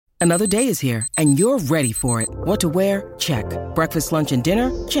Another day is here, and you're ready for it. What to wear? Check. Breakfast, lunch, and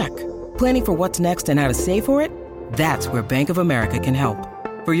dinner? Check. Planning for what's next and how to save for it? That's where Bank of America can help.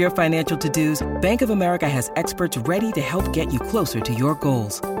 For your financial to-dos, Bank of America has experts ready to help get you closer to your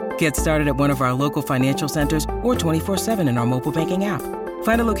goals. Get started at one of our local financial centers or 24/7 in our mobile banking app.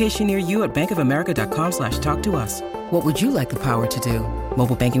 Find a location near you at bankofamerica.com/talktous. What would you like the power to do?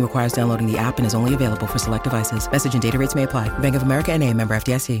 Mobile banking requires downloading the app and is only available for select devices. Message and data rates may apply. Bank of America N.A., member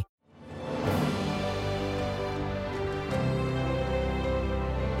FDIC.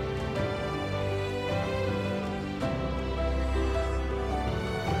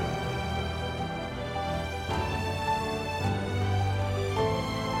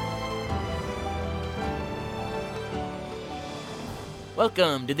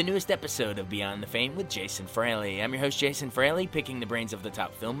 Welcome to the newest episode of Beyond the Fame with Jason Fraley. I'm your host, Jason Fraley, picking the brains of the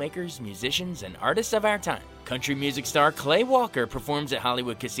top filmmakers, musicians, and artists of our time. Country music star Clay Walker performs at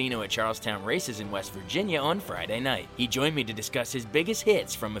Hollywood Casino at Charlestown Races in West Virginia on Friday night. He joined me to discuss his biggest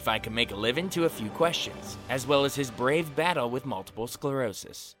hits from If I Could Make a Living to A Few Questions, as well as his brave battle with multiple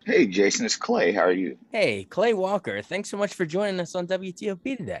sclerosis. Hey, Jason, it's Clay. How are you? Hey, Clay Walker. Thanks so much for joining us on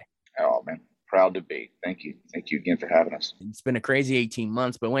WTOP today. Oh, man. Proud to be. Thank you. Thank you again for having us. It's been a crazy 18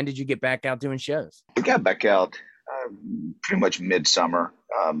 months, but when did you get back out doing shows? We got back out pretty much midsummer.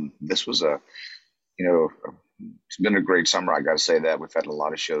 This was it's been a great summer. I got to say that. We've had a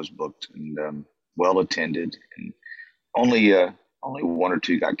lot of shows booked and well attended, and only one or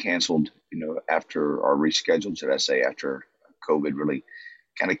two got canceled, after or rescheduled, should I say, after COVID really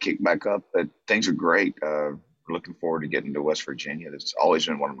kind of kicked back up. But things are great. We're looking forward to getting to West Virginia. That's always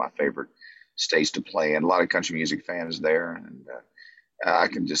been one of my favorite states to play, and a lot of country music fans there. And I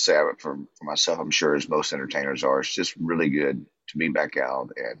can just say for myself, I'm sure as most entertainers are, it's just really good to be back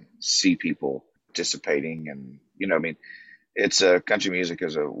out and see people participating. And, it's country music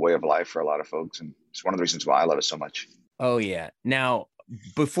is a way of life for a lot of folks. And it's one of the reasons why I love it so much. Oh yeah. Now,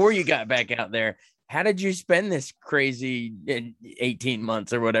 before you got back out there, how did you spend this crazy 18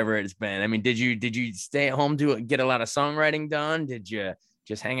 months or whatever it's been? I mean, did you stay at home to get a lot of songwriting done? Did you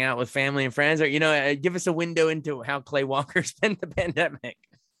just hang out with family and friends, or, give us a window into how Clay Walker spent the pandemic?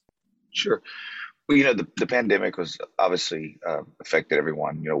 Sure. Well, the pandemic was obviously affected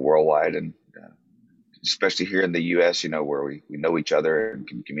everyone, worldwide, and especially here in the U.S., where we know each other and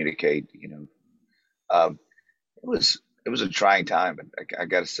can communicate. It was a trying time, but I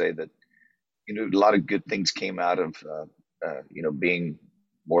got to say that a lot of good things came out of being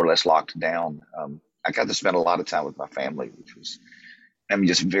more or less locked down. I got to spend a lot of time with my family, which was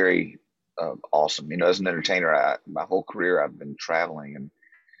just very awesome. As an entertainer, my whole career I've been traveling,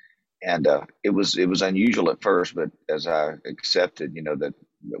 and it was unusual at first, but as I accepted, that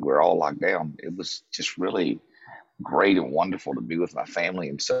we're all locked down, it was just really great and wonderful to be with my family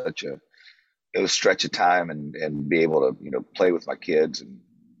in such a stretch of time, and be able to play with my kids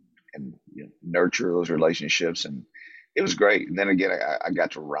and nurture those relationships, and it was great. And then again, I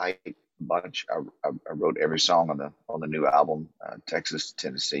got to write bunch. I wrote every song on the new album, Texas,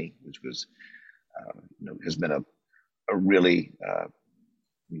 Tennessee, which was has been a really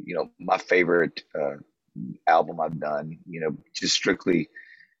my favorite album I've done. Just strictly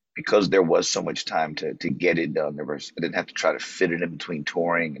because there was so much time to get it done. I didn't have to try to fit it in between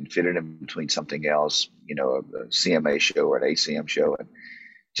touring and fit it in between something else. A CMA show or an ACM show, and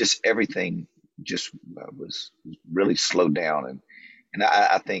just everything just was really slowed down. And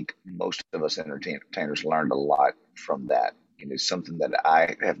I think most of us entertainers learned a lot from that. Something that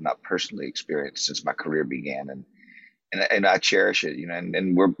I have not personally experienced since my career began, and I cherish it.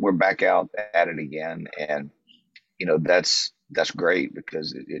 And we're back out at it again, and that's great,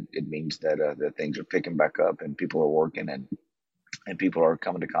 because it means that things are picking back up and people are working and people are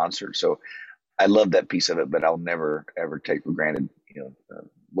coming to concerts. So I love that piece of it, but I'll never ever take for granted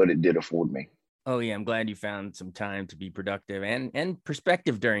what it did afford me. Oh yeah, I'm glad you found some time to be productive and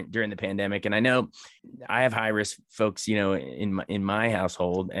perspective during the pandemic. And I know I have high risk folks, in my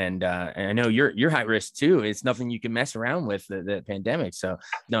household, and I know you're high risk too. It's nothing you can mess around with, the pandemic. So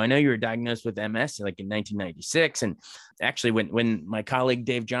no, I know you were diagnosed with MS like in 1996, and actually when my colleague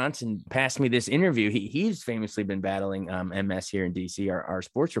Dave Johnson passed me this interview, he's famously been battling MS here in DC, our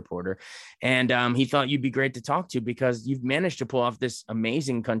sports reporter, and he thought you'd be great to talk to because you've managed to pull off this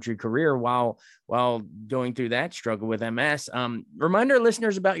amazing country career while going through that struggle with MS. Remind our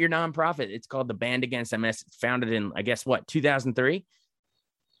listeners about your nonprofit. It's called the Band Against MS. It's founded in, 2003?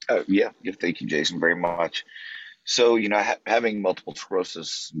 Yeah. Thank you, Jason, very much. So, having multiple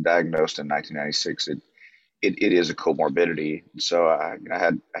sclerosis diagnosed in 1996, it is a comorbidity. So I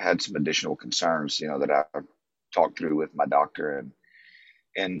had some additional concerns, that I talked through with my doctor,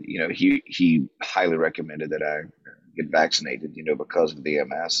 and he highly recommended that I get vaccinated, because of the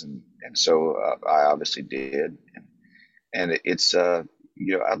MS, and so I obviously did, and it's I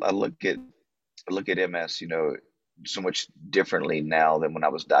look at MS, so much differently now than when I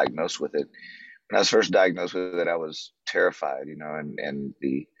was diagnosed with it. When I was first diagnosed with it, I was terrified, and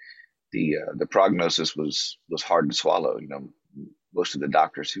the prognosis was hard to swallow. Most of the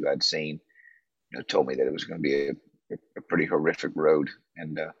doctors who I'd seen, told me that it was going to be a pretty horrific road,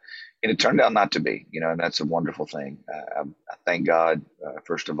 and it turned out not to be, and that's a wonderful thing. I thank God,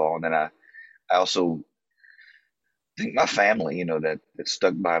 first of all, and then I also thank my family, that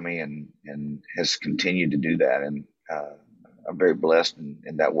stuck by me and has continued to do that, and I'm very blessed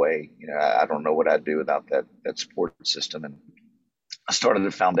in that way. I don't know what I'd do without that support system, and I started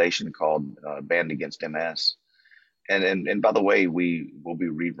a foundation called Band Against MS, and by the way, we will be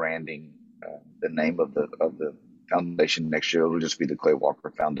rebranding the name of the foundation next year. It'll just be the Clay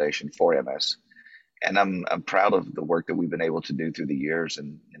Walker Foundation for MS, and I'm proud of the work that we've been able to do through the years,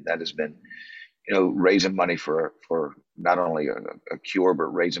 and that has been, raising money for not only a cure,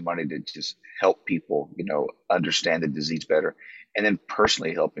 but raising money to just help people, understand the disease better, and then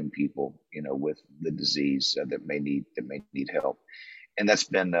personally helping people, with the disease that may need help. And that's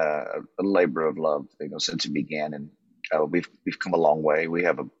been a labor of love, since it began, and we've come a long way. We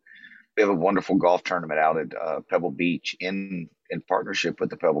have a wonderful golf tournament out at Pebble Beach in partnership with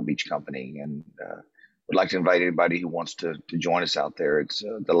the Pebble Beach Company, and would like to invite anybody who wants to join us out there. It's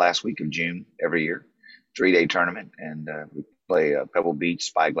the last week of June every year, 3-day tournament, and we play Pebble Beach,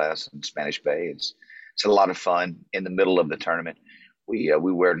 Spyglass, and Spanish Bay. It's a lot of fun. In the middle of the tournament, we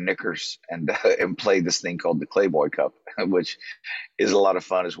wear knickers and play this thing called the Clayboy Cup, which is a lot of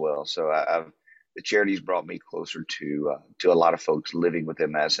fun as well. So the charity's brought me closer to a lot of folks living with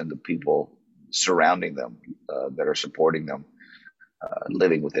MS and the people surrounding them that are supporting them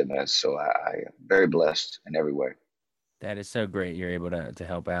living with MS. So I am very blessed in every way. That is so great. You're able to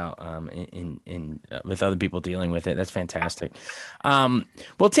help out with other people dealing with it. That's fantastic.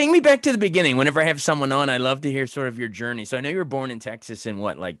 Well, take me back to the beginning. Whenever I have someone on, I love to hear sort of your journey. So I know you were born in Texas in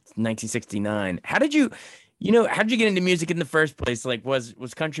like 1969. How did you get into music in the first place? Like, was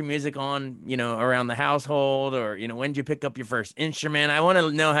country music on, around the household, or, when did you pick up your first instrument? I want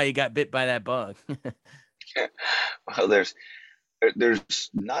to know how you got bit by that bug. Well, there's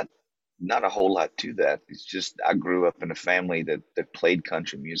not a whole lot to that. It's just I grew up in a family that played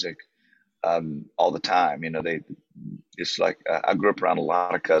country music all the time. They it's like I grew up around a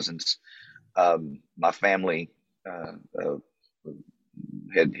lot of cousins. My family uh,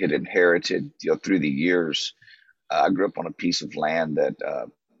 had inherited, through the years. I grew up on a piece of land that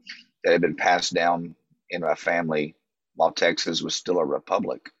had been passed down in my family while Texas was still a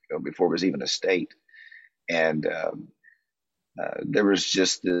republic, before it was even a state. And there was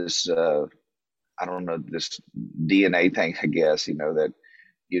just this, I don't know, this DNA thing, I guess, that,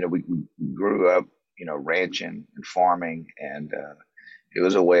 we grew up, ranching and farming, and it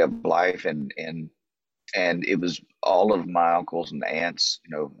was a way of life. And it was all of my uncles and aunts,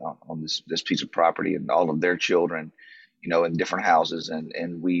 on this piece of property, and all of their children, in different houses.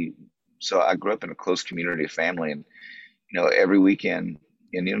 So I grew up in a close community of family, and, every weekend,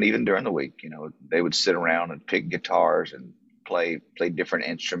 and, even during the week, they would sit around and pick guitars and play different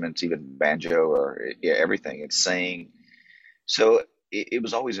instruments, even banjo, or everything, and sing. So it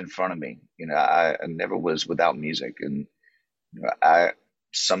was always in front of me. I never was without music, and I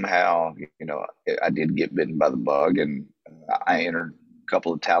somehow, I did get bitten by the bug, and I entered a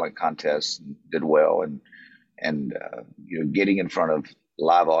couple of talent contests and did well, and getting in front of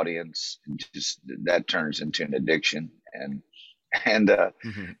live audience, just that turns into an addiction, Mhm.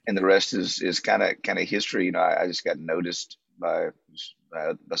 and the rest is kind of history. I just got noticed by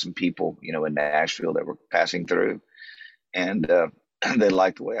some people, in Nashville that were passing through, and they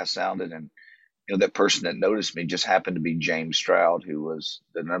liked the way I sounded, and that person that noticed me just happened to be James Stroud, who was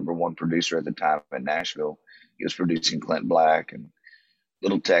the number one producer at the time in Nashville. He was producing Clint Black and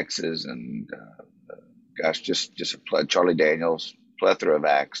Little Texas, and gosh, just Charlie Daniels, plethora of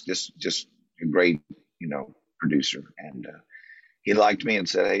acts, just a great, producer. And he liked me and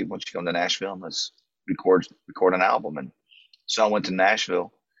said, "Hey, why don't you come to Nashville and let's record an album?" And so I went to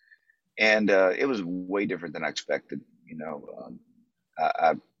Nashville, and it was way different than I expected.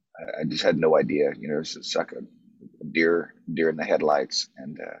 I I just had no idea. It's like a deer in the headlights,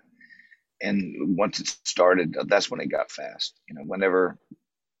 and once it started, that's when it got fast. Whenever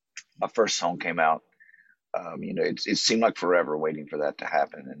my first song came out, it seemed like forever waiting for that to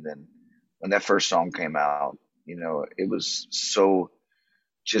happen. And then when that first song came out, it was so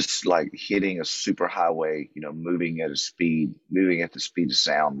just like hitting a super highway, moving at the speed of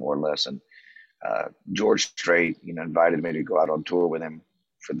sound, more or less. And George Strait, invited me to go out on tour with him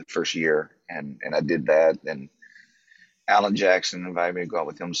for the first year, and I did that. And Alan Jackson invited me to go out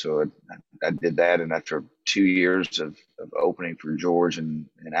with him, so I did that. And after 2 years of opening for George and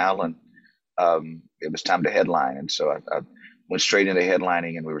Alan, it was time to headline. And so I went straight into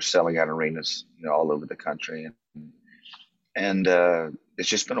headlining, and we were selling out arenas, all over the country. And it's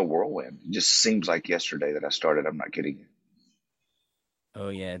just been a whirlwind. It just seems like yesterday that I started. I'm not kidding you. Oh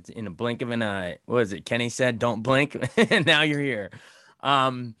yeah, it's in a blink of an eye. What was it? Kenny said, "Don't blink," and now you're here.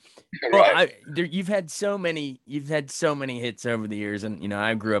 Um, well, Right. you've had so many, hits over the years, and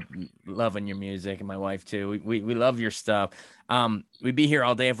I grew up loving your music, and my wife too. We love your stuff. We'd be here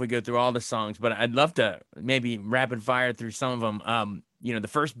all day if we go through all the songs, but I'd love to maybe rapid fire through some of them. The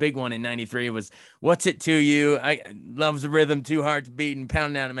first big one in '93 was "What's It to You." I loves the rhythm, two hearts beating,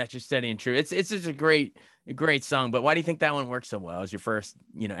 pounding out a match steady and true. It's just a great song. But why do you think that one worked so well as your first,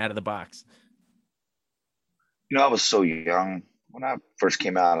 out of the box? I was so young when I first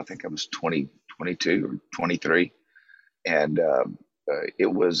came out. I think I was 20, 22 or 23. And it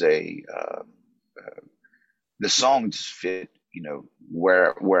was the song just fit,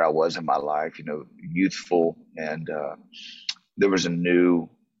 where I was in my life, youthful. And there was a new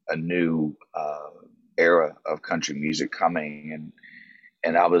era of country music coming.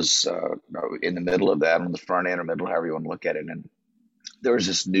 And I was in the middle of that, on the front end or middle, however you want to look at it. And there was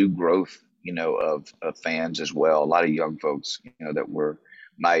this new growth, of fans as well. A lot of young folks, that were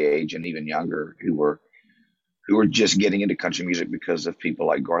my age and even younger, who were just getting into country music because of people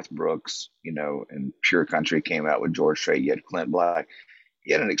like Garth Brooks, and Pure Country came out with George Strait. You had Clint Black.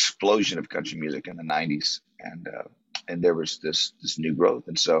 You had an explosion of country music in the '90s, and there was this new growth.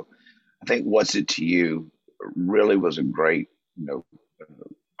 And so I think "What's It to You" really was a great,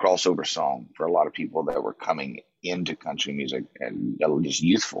 crossover song for a lot of people that were coming into country music, and just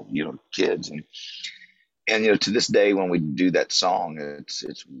youthful, kids. And to this day, when we do that song,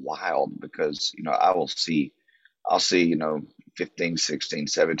 it's wild because I'll see 15, 16,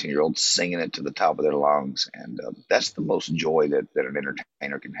 17-year olds singing it to the top of their lungs, and that's the most joy that an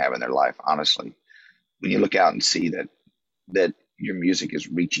entertainer can have in their life, honestly. When you look out and see that your music is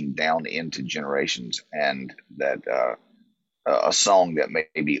reaching down into generations, and that a song that may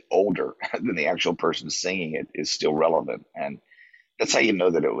be older than the actual person singing it is still relevant, and that's how you know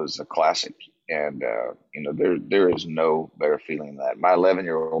that it was a classic. And there is no better feeling than that. My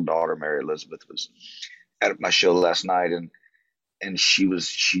 11-year-old daughter Mary Elizabeth was at my show last night, and she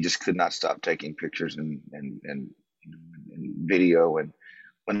just could not stop taking pictures and video. And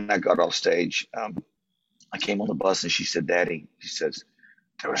when I got off stage, I came on the bus, and she said, "Daddy," she says,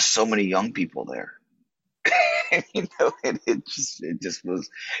 "there were so many young people there." And, and it just was,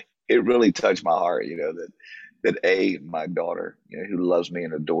 it really touched my heart, that my daughter, who loves me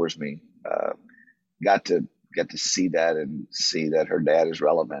and adores me, got to see that, and see that her dad is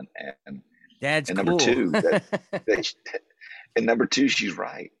relevant. and Dad's and number cool. two, that and number two, she's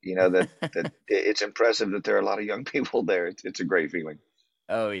right. That it's impressive that there are a lot of young people there. It's a great feeling.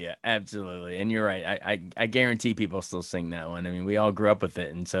 Oh yeah, absolutely. And you're right. I guarantee people still sing that one. I mean, we all grew up with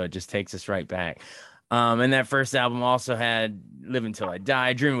it, and so it just takes us right back. And that first album also had "Live Until I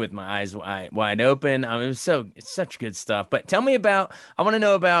Die," "Dreaming with My Eyes Wide Open." It's such good stuff. But tell me about. I want to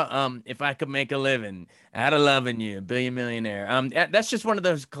know about "If I Could Make a Living," "Out of Loving You," "Billion Millionaire." That's just one of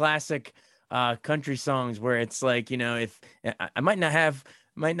those classic country songs where it's like, if I might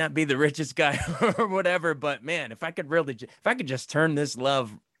not be the richest guy or whatever, but man, if I could if I could just turn this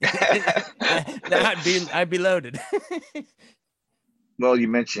love, I'd be loaded. Well, you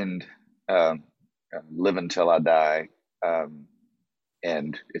mentioned "Live Until I Die,"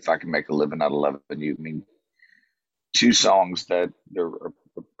 and "If I Can Make a Living Out of Loving You." I mean, two songs that are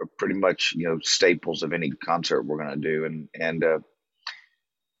pretty much staples of any concert we're going to do. And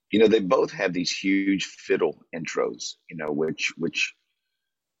they both have these huge fiddle intros, which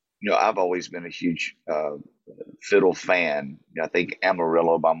I've always been a huge fiddle fan. I think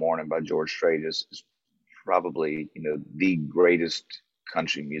 "Amarillo" by Morning by George Strait is probably the greatest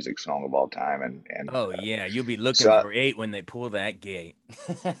country music song of all time. And Oh yeah, you'll be looking so for eight when they pull that gate.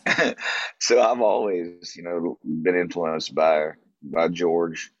 so I've always been influenced by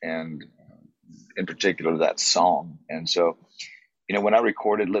George, and in particular that song. And so when I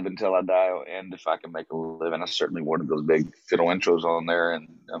recorded "Live Until I Die" and "If I Can Make a Living," I certainly wanted those big fiddle intros on there. And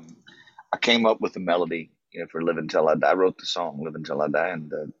I came up with the melody, for "Live Until I Die." I wrote the song "Live Until I Die,"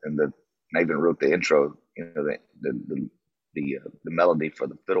 and I even wrote the intro, the melody for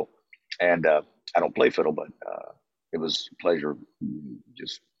the fiddle. And I don't play fiddle, but it was a pleasure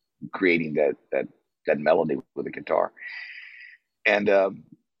just creating that melody with the guitar. And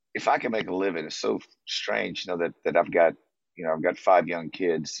if I can make a living, it's so strange, that I've got five young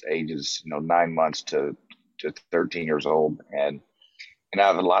kids, ages 9 months to 13 years old, and I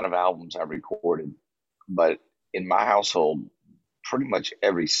have a lot of albums I've recorded. But in my household, pretty much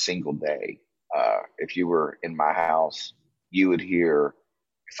every single day, if you were in my house, you would hear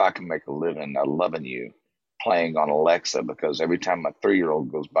 "If I Can Make a Living, I'm Loving You" playing on Alexa, because every time my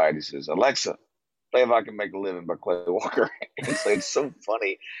 3-year-old goes by, he says, "Alexa, play If I Can Make a Living" by Clay Walker. And so it's so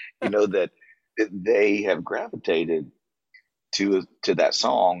funny, that they have gravitated to that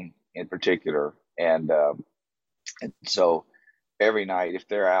song in particular. And so every night, if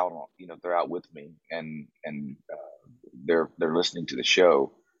they're out, if they're out with me, and they're listening to the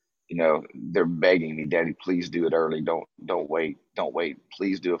show, they're begging me, "Daddy, please do it early. Don't wait. Don't wait.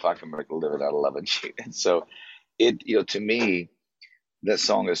 Please do If I Can Make a Living Out of Loving You." And so to me, that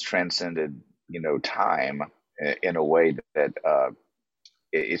song has transcended, time in a way that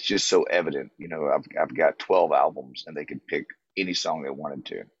it's just so evident. I've got 12 albums, and they could pick any song they wanted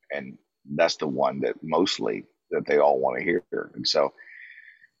to, and that's the one that mostly that they all want to hear. And so,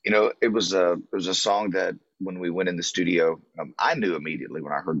 it was a song that when we went in the studio, I knew immediately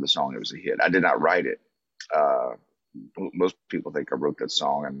when I heard the song it was a hit. I did not write it. Uh, Most people think I wrote that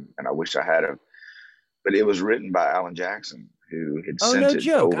song, and I wish I had it. But it was written by Alan Jackson, who had Oh, sent no it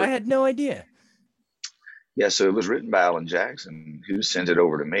joke. over. I had no idea. Yeah, so it was written by Alan Jackson, who sent it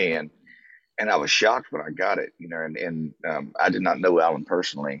over to me, and I was shocked when I got it. And I did not know Alan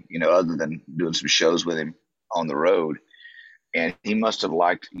personally, other than doing some shows with him on the road. And he must have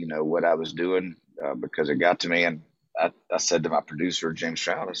liked, what I was doing, because it got to me. And I said to my producer, James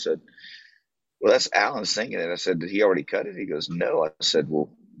Stroud, I said, "Well, that's Alan singing it." I said, "Did he already cut it?" He goes, "No." I said,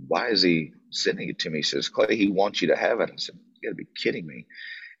 "Well, why is he sending it to me?" He says, "Clay, he wants you to have it." I said, "You got to be kidding me."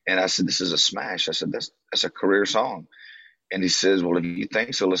 And I said, "This is a smash." I said, that's a career song." And he says, "Well, if you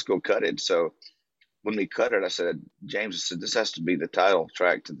think so, let's go cut it." So when we cut it, I said, James, I said, "This has to be the title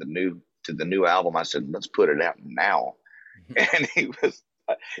track to the new album." I said, "Let's put it out now." And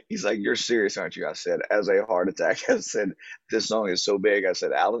he's like, "You're serious, aren't you?" I said, "As a heart attack." I said, "This song is so big." I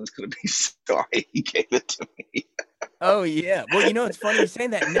said, "Alan's going to be sorry he gave it to me." Oh yeah. Well, it's funny you saying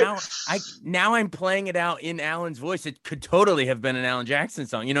that. Now I'm playing it out in Alan's voice. It could totally have been an Alan Jackson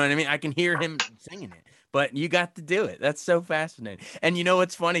song. You know what I mean? I can hear him singing it, but you got to do it. That's so fascinating. And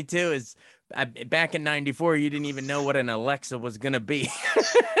what's funny too is back in '94, you didn't even know what an Alexa was gonna be,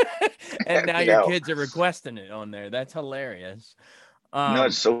 and now your No. kids are requesting it on there. That's hilarious. No,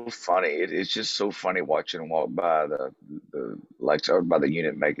 it's Um, so funny. It's just so funny watching them walk by the lights or by the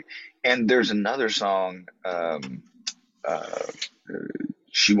unit making. And there's another song, uh,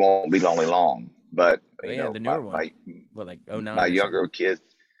 "She Won't Be Lonely Long," but oh yeah, the newer one. Well, like my '09 or something.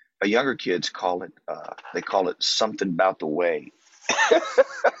 younger kids, call it, they call it "Something About the Way."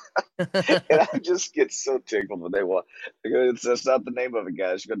 And I just get so tickled when they want. That's not the name of it,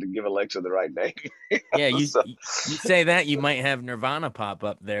 guys. You got to give Alexa the right name. Yeah, So you say that, you might have Nirvana pop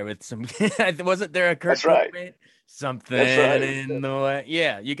up there with some. Wasn't there a Kurt that's right. Cobain? Something That's right. in the way.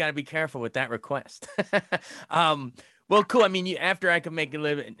 Yeah, you got to be careful with that request. um, well, cool. I mean, after I could make a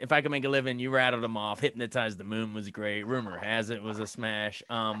living, if I could make a living, you rattled them off. Hypnotize the Moon was great. Rumor has it was a smash.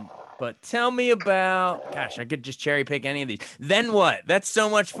 But tell me about. Gosh, I could just cherry pick any of these. Then what? That's so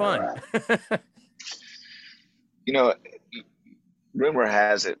much fun. You know, Rumor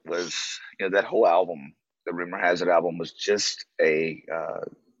Has It was, that whole album, the Rumor Has It album was just a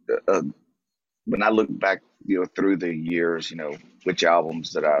when I look back, through the years, which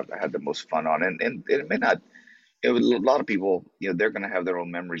albums that I've had the most fun on, and it may not, a lot of people, they're going to have their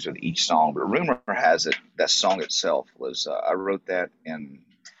own memories with each song, but Rumor Has It, that song itself was, I wrote that, and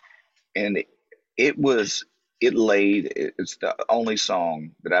it was, it's the only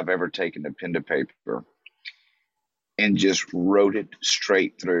song that I've ever taken a pen to paper and just wrote it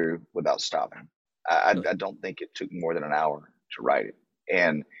straight through without stopping. Really? I don't think it took more than an hour to write it.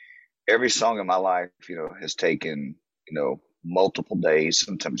 And every song in my life, has taken, multiple days,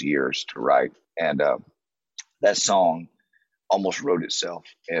 sometimes years to write. And that song almost wrote itself.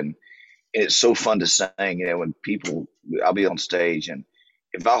 And it's so fun to sing, when I'll be on stage, and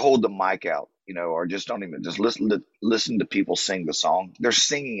if I hold the mic out, or just don't even, just listen to people sing the song, they're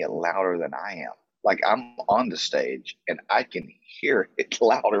singing it louder than I am. Like I'm on the stage and I can hear it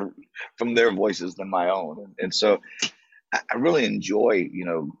louder from their voices than my own. And so I really enjoy,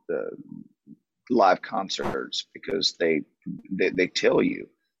 the live concerts, because they tell you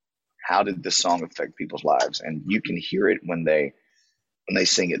how did this song affect people's lives, and you can hear it when they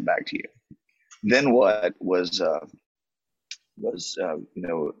sing it back to you. Then What was was,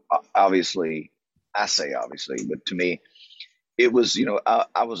 obviously, I say obviously, but to me, it was,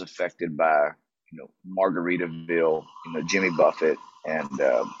 I was affected by, Margaritaville, Jimmy Buffett, and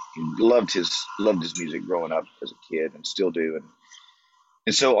loved his music growing up as a kid, and still do.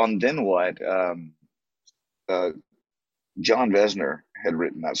 And so on Then What, uh, John Vesner had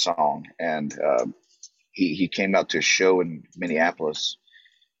written that song, and he came out to a show in Minneapolis,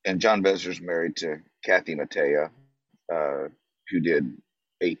 and John Vesner's married to Kathy Mattea, who did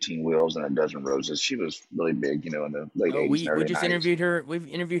 18 Wheels and a Dozen Roses. She was really big, in the late Oh, 80s and we early just 90s. interviewed her. We've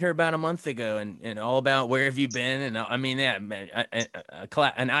interviewed her about a month ago, and all about where have you been? And I mean, yeah, man,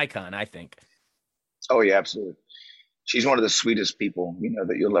 an icon, I think. Oh yeah, absolutely. She's one of the sweetest people,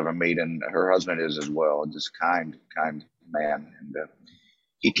 that you'll ever meet, and her husband is as well. Just kind man. And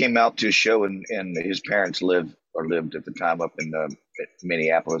he came out to a show, and his parents lived at the time up in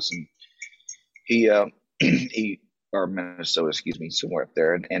Minneapolis, and he he or Minnesota, excuse me, somewhere up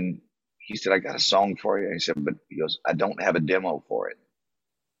there, and he said, "I got a song for you." And he said, "But," he goes, "I don't have a demo for it."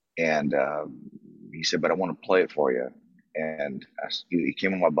 And he said, "But I want to play it for you." And he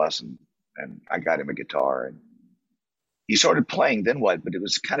came on my bus, and I got him a guitar, and he started playing Then What, but it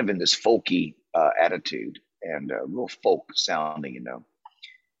was kind of in this folky attitude, and real folk sounding,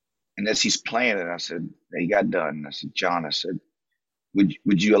 And as he's playing it, I said, he got done. And I said, "John," I said,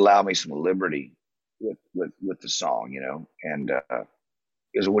 would you allow me some liberty with the song, And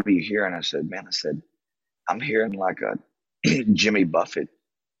he goes, "What are you hearing?" I said, "Man," I said, "I'm hearing like a Jimmy Buffett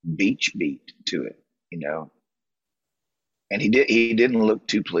beach beat to it, you know." And he didn't look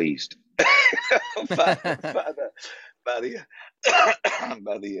too pleased by, by the by the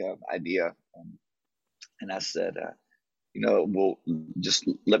by the idea. And I said, "Well, just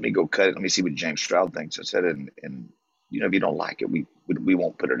let me go cut it. Let me see what James Stroud thinks." I said, and if you don't like it, we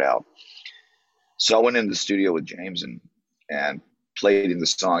won't put it out. So I went into the studio with James and played in the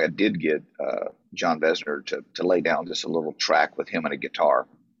song. I did get John Vesner to lay down just a little track with him and a guitar.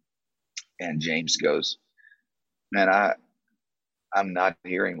 And James goes, "Man, I'm not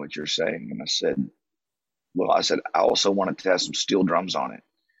hearing what you're saying." And I said, "I also want to test some steel drums on it."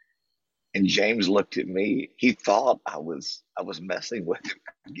 And James looked at me. He thought I was messing with him,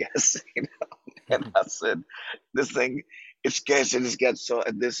 I guess. And I said, "This thing, it's gas. It just got so.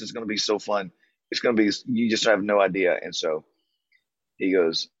 This is going to be so fun. It's going to be. You just have no idea." And so he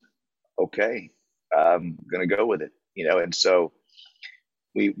goes, "Okay, I'm going to go with it." And so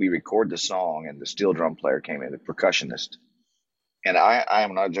we record the song, and the steel drum player came in, the percussionist. And I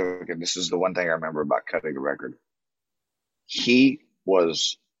am not joking. This is the one thing I remember about cutting a record. He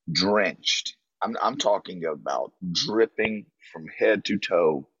was drenched. I'm talking about dripping from head to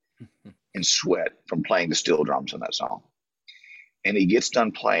toe in sweat from playing the steel drums on that song. And he gets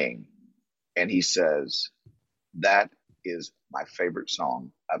done playing, and he says, "That is my favorite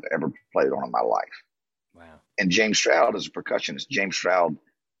song I've ever played on in my life." Wow. And James Stroud is a percussionist. James Stroud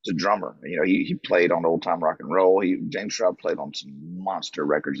is a drummer. He played on old time rock and roll. James Stroud played on some monster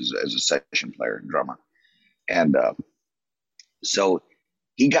records as a session player and drummer. And so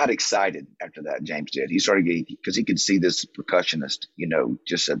he got excited after that. James did. He started getting, because he could see this percussionist,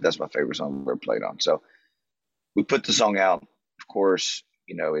 just said, "That's my favorite song I've ever played on." So we put the song out. Of course,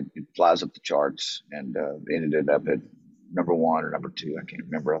 it flies up the charts, and ended up at number one or number two. I can't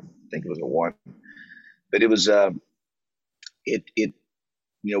remember. I think it was a one. But it was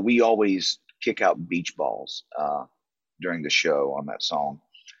we always kick out beach balls during the show on that song.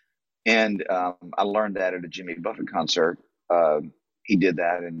 And I learned that at a Jimmy Buffett concert. He did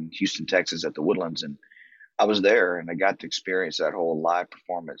that in Houston, Texas at the Woodlands. And I was there, and I got to experience that whole live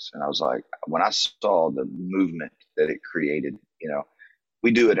performance. And I was like, when I saw the movement that it created,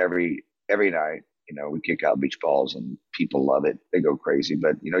 we do it every night. We kick out beach balls, and people love it. They go crazy.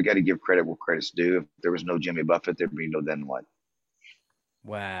 But, you got to give credit where credit's due. If there was no Jimmy Buffett, there'd be no Then What.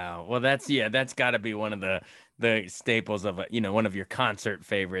 Wow. Well, that's got to be one of the staples of one of your concert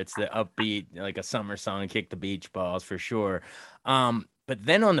favorites, the upbeat, like a summer song, "Kick the Beach Balls," for sure. But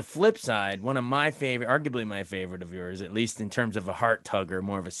then on the flip side, one of my favorite, arguably my favorite of yours, at least in terms of a heart tugger,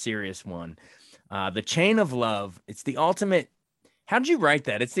 more of a serious one, "The Chain of Love." It's the ultimate. How'd you write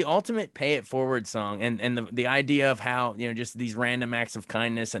that? It's the ultimate pay it forward song, and the idea of how just these random acts of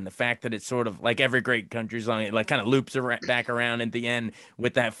kindness, and the fact that it's sort of like every great country song, it like kind of loops back around at the end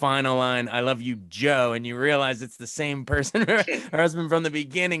with that final line, "I love you, Joe," and you realize it's the same person, her husband from the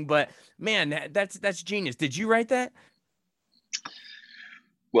beginning. But man, that's genius. Did you write that?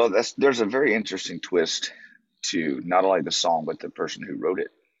 Well, there's a very interesting twist to not only the song but the person who wrote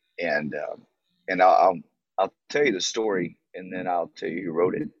it, and I'll tell you the story, and then I'll tell you who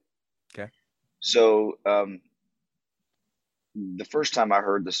wrote it. Okay. So the first time I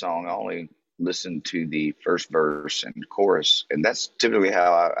heard the song, I only listened to the first verse and chorus, and that's typically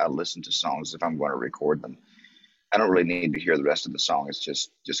how I listen to songs if I'm going to record them. I don't really need to hear the rest of the song. It's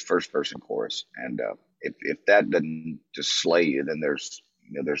just first verse and chorus. And if that doesn't just slay you, then there's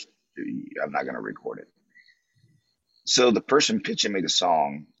I'm not going to record it. So the person pitching me the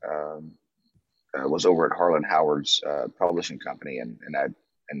song was over at Harlan Howard's publishing company, and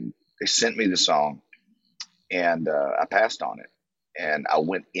they sent me the song, and I passed on it. And I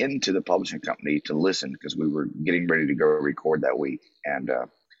went into the publishing company to listen because we were getting ready to go record that week. And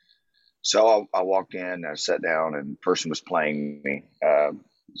so I walked in, I sat down, and the person was playing me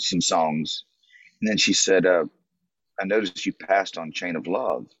some songs. And then she said, I noticed you passed on Chain of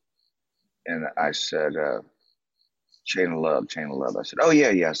Love. And I said, Chain of Love, Chain of Love. I said, oh,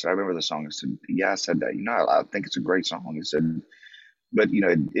 yeah, yeah. I said, I remember the song. I said, yeah, I said that. I think it's a great song. He said, but,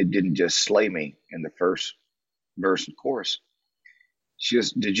 it didn't just slay me in the first verse and chorus. She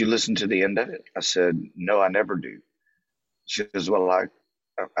goes, did you listen to the end of it? I said, no, I never do. She goes, well, I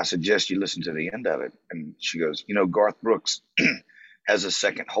suggest you listen to the end of it. And she goes, Garth Brooks has a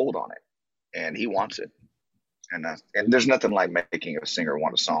second hold on it, and he wants it. And there's nothing like making a singer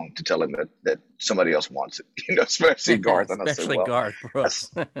want a song to tell him that somebody else wants it, especially Garth. And especially Garth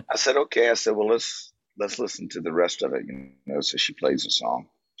Brooks. I said, okay. I said, well, let's listen to the rest of it. So she plays the song,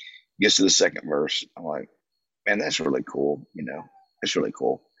 gets to the second verse. I'm like, man, that's really cool. It's really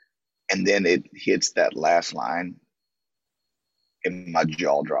cool. And then it hits that last line, and my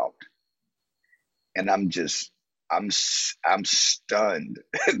jaw dropped. And I'm stunned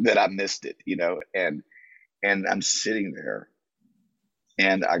that I missed it, and I'm sitting there,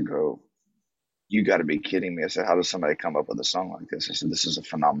 and I go, you got to be kidding me. I said, how does somebody come up with a song like this? I said, this is a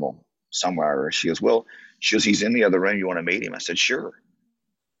phenomenal songwriter. She goes, he's in the other room. You want to meet him? I said, sure.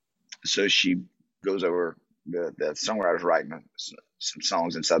 So she goes over, the songwriter's writing some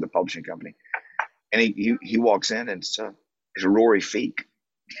songs inside the publishing company. And he walks in, and it's Rory Feek.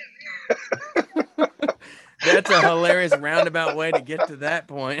 That's a hilarious roundabout way to get to that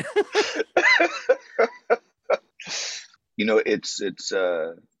point. There's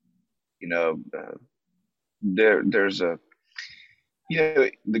a,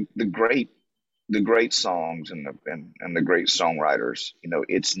 the great songs and the great songwriters,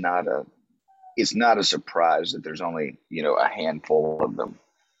 it's not a surprise that there's only, a handful of them,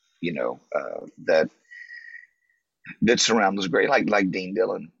 that surround those great, like Dean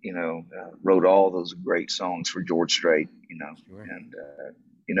Dillon, wrote all those great songs for George Strait, Sure. And,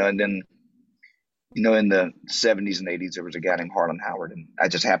 and then, in the 70s and 80s, there was a guy named Harlan Howard, and I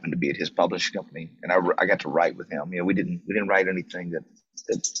just happened to be at his publishing company, and I got to write with him. We didn't write anything that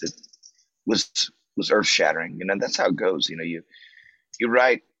was earth shattering. That's how it goes. You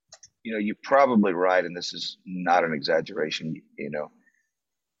write, you probably write, and this is not an exaggeration,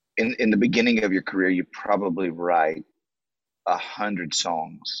 in the beginning of your career, you probably write 100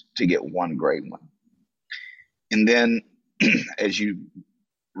 songs to get one great one. And then as you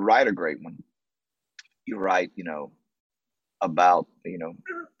write a great one, you write, about,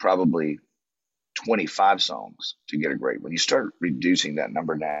 probably 25 songs to get a great one. You start reducing that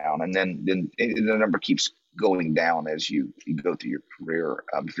number down, and then the number keeps going down as you go through your career.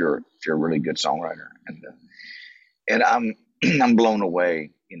 If you're a really good songwriter, and I'm blown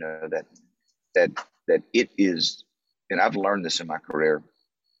away, that it is, and I've learned this in my career.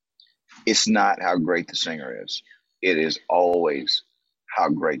 It's not how great the singer is. It is always how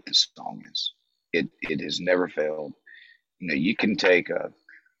great the song is. It has never failed. You can take a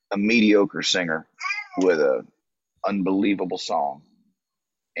mediocre singer with a unbelievable song,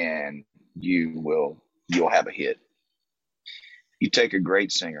 and you'll have a hit. You take a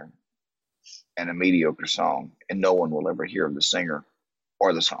great singer and a mediocre song, and no one will ever hear of the singer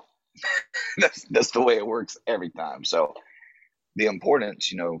or the song. That's the way it works every time. So the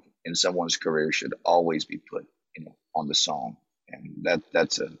importance, in someone's career should always be put, on the song, and that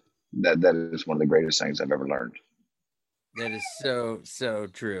is one of the greatest things I've ever learned. That is so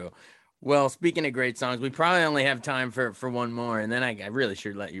true. Well, speaking of great songs, we probably only have time for one more, and then I really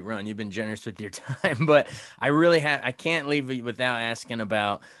should let you run. You've been generous with your time, but I can't leave you without asking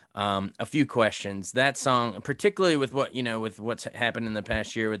about a few questions. That song, particularly with with what's happened in the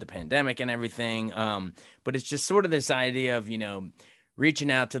past year with the pandemic and everything. But it's just sort of this idea of,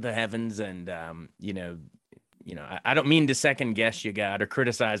 reaching out to the heavens and, I don't mean to second guess you, God, or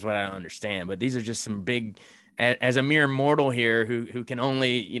criticize what I don't understand, but these are just some big, as a mere mortal here who can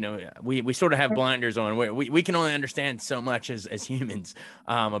only, we sort of have blinders on where we can only understand so much as humans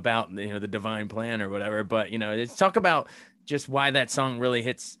about, the divine plan or whatever. But, let's talk about just why that song really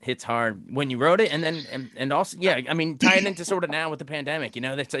hits hard when you wrote it, and then and also, yeah, I mean, tie it into sort of now with the pandemic. You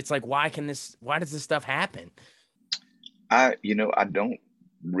know, it's like, why does this stuff happen? I don't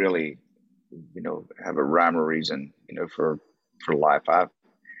really, have a rhyme or reason, for life.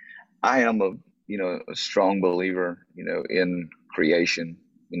 I am a strong believer, in creation,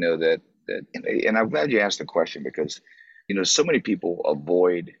 and I'm glad you asked the question because, so many people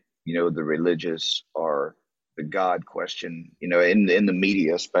avoid, the religious or the God question, in the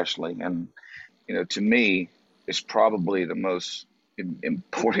media especially. And, to me, it's probably the most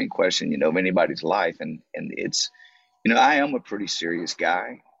important question, of anybody's life. And it's, I am a pretty serious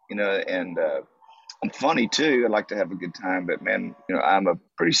guy, and I'm funny too. I like to have a good time, but man, I'm a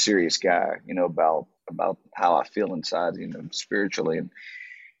pretty serious guy, about how I feel inside, spiritually.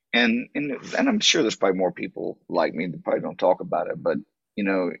 And I'm sure there's probably more people like me that probably don't talk about it, but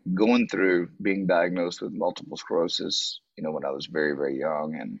going through being diagnosed with multiple sclerosis, when I was very, very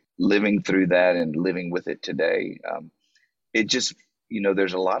young, and living through that and living with it today, it just,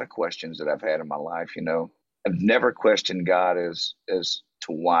 there's a lot of questions that I've had in my life. I've never questioned God as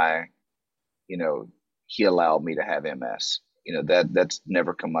to why, He allowed me to have MS. That's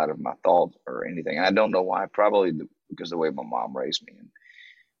never come out of my thought or anything. I don't know why. Probably because of the way my mom raised me.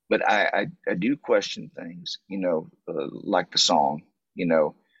 But I do question things. Like the song.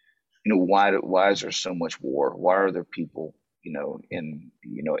 Why is there so much war? Why are there people, in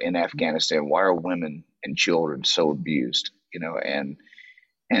Afghanistan? Why are women and children so abused? And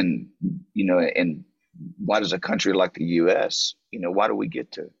why does a country like the U.S., why do we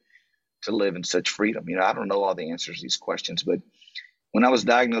get to live in such freedom? I don't know all the answers to these questions, but when I was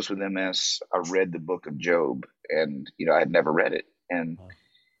diagnosed with MS, I read the book of Job, and, I had never read it. And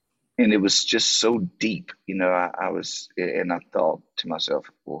it was just so deep, and I thought to myself,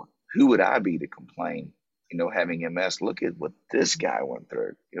 well, who would I be to complain, having MS? Look at what this guy went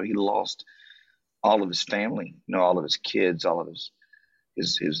through. He lost all of his family, all of his kids, all of his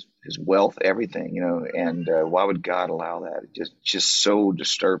wealth, everything, and why would God allow that? Just so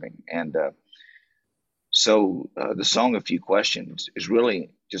disturbing. And so the song, A Few Questions, is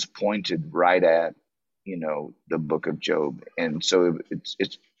really just pointed right at, the book of Job. And so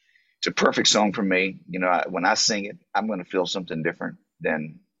it's a perfect song for me. When I sing it, I'm going to feel something different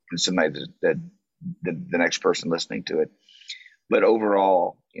than somebody that the next person listening to it. But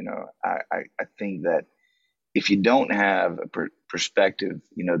overall, I think that if you don't have a perspective,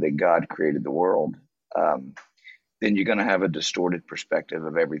 that God created the world, then you're going to have a distorted perspective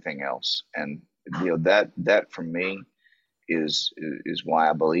of everything else. And that for me is why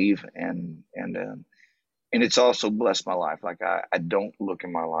I believe, and it's also blessed my life. Like I don't look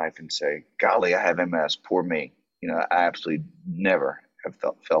in my life and say, golly, I have MS, poor me. I absolutely never have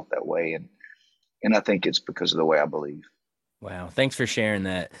felt that way. And I think it's because of the way I believe. Wow. Thanks for sharing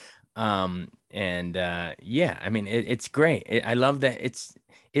that. Yeah, I mean, it's great. I love that.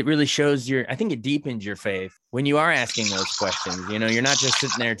 It really shows I think it deepens your faith when you are asking those questions. You're not just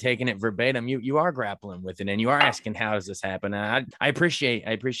sitting there taking it verbatim. You are grappling with it, and you are asking, how does this happen? I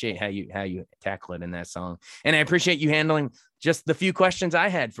appreciate how you tackle it in that song. And I appreciate you handling just the few questions I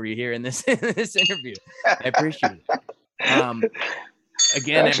had for you here in this interview. I appreciate it.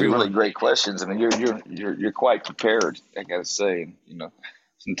 Again, actually, really great questions. I mean, you're quite prepared, I gotta say.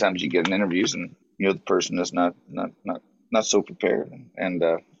 Sometimes you get in interviews and the person is not so prepared. And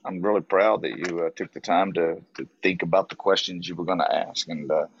I'm really proud that you took the time to think about the questions you were going to ask.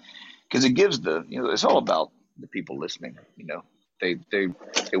 And because it gives it's all about the people listening. They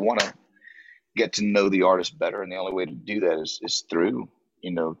want to get to know the artist better, and the only way to do that is through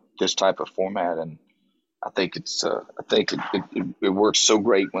this type of format. And I think it works so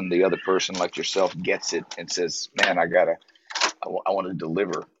great when the other person, like yourself, gets it and says, "Man, I want to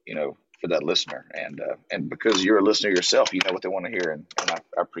deliver, for that listener." And because you're a listener yourself, you know what they want to hear. And I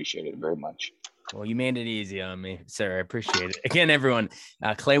appreciate it very much. Well, you made it easy on me, sir. I appreciate it. Again, everyone,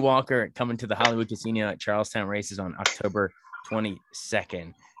 Clay Walker coming to the Hollywood Casino at Charlestown Races on October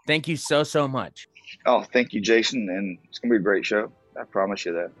 22nd. Thank you so much. Oh, thank you, Jason. And it's going to be a great show. I promise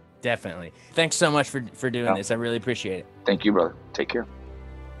you that. Definitely. Thanks so much for doing this. I really appreciate it. Thank you, brother. Take care.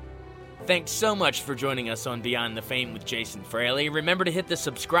 Thanks so much for joining us on Beyond the Fame with Jason Fraley. Remember to hit the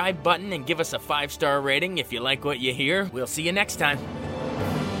subscribe button and give us a 5-star rating if you like what you hear. We'll see you next time.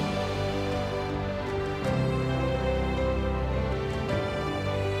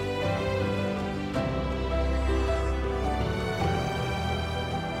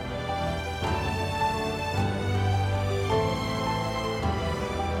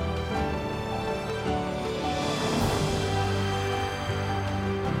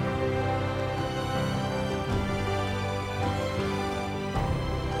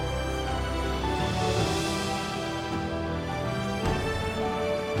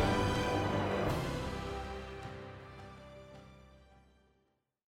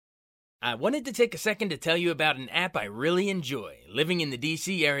 I wanted to take a second to tell you about an app I really enjoy. Living in the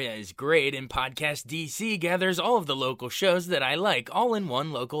DC area is great, and Podcast DC gathers all of the local shows that I like all in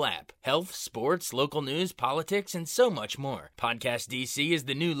one local app. Health, sports, local news, politics, and so much more. Podcast DC is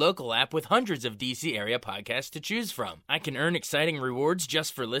the new local app with hundreds of DC area podcasts to choose from. I can earn exciting rewards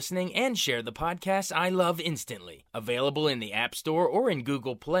just for listening and share the podcasts I love instantly. Available in the App Store or in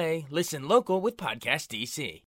Google Play, listen local with Podcast DC.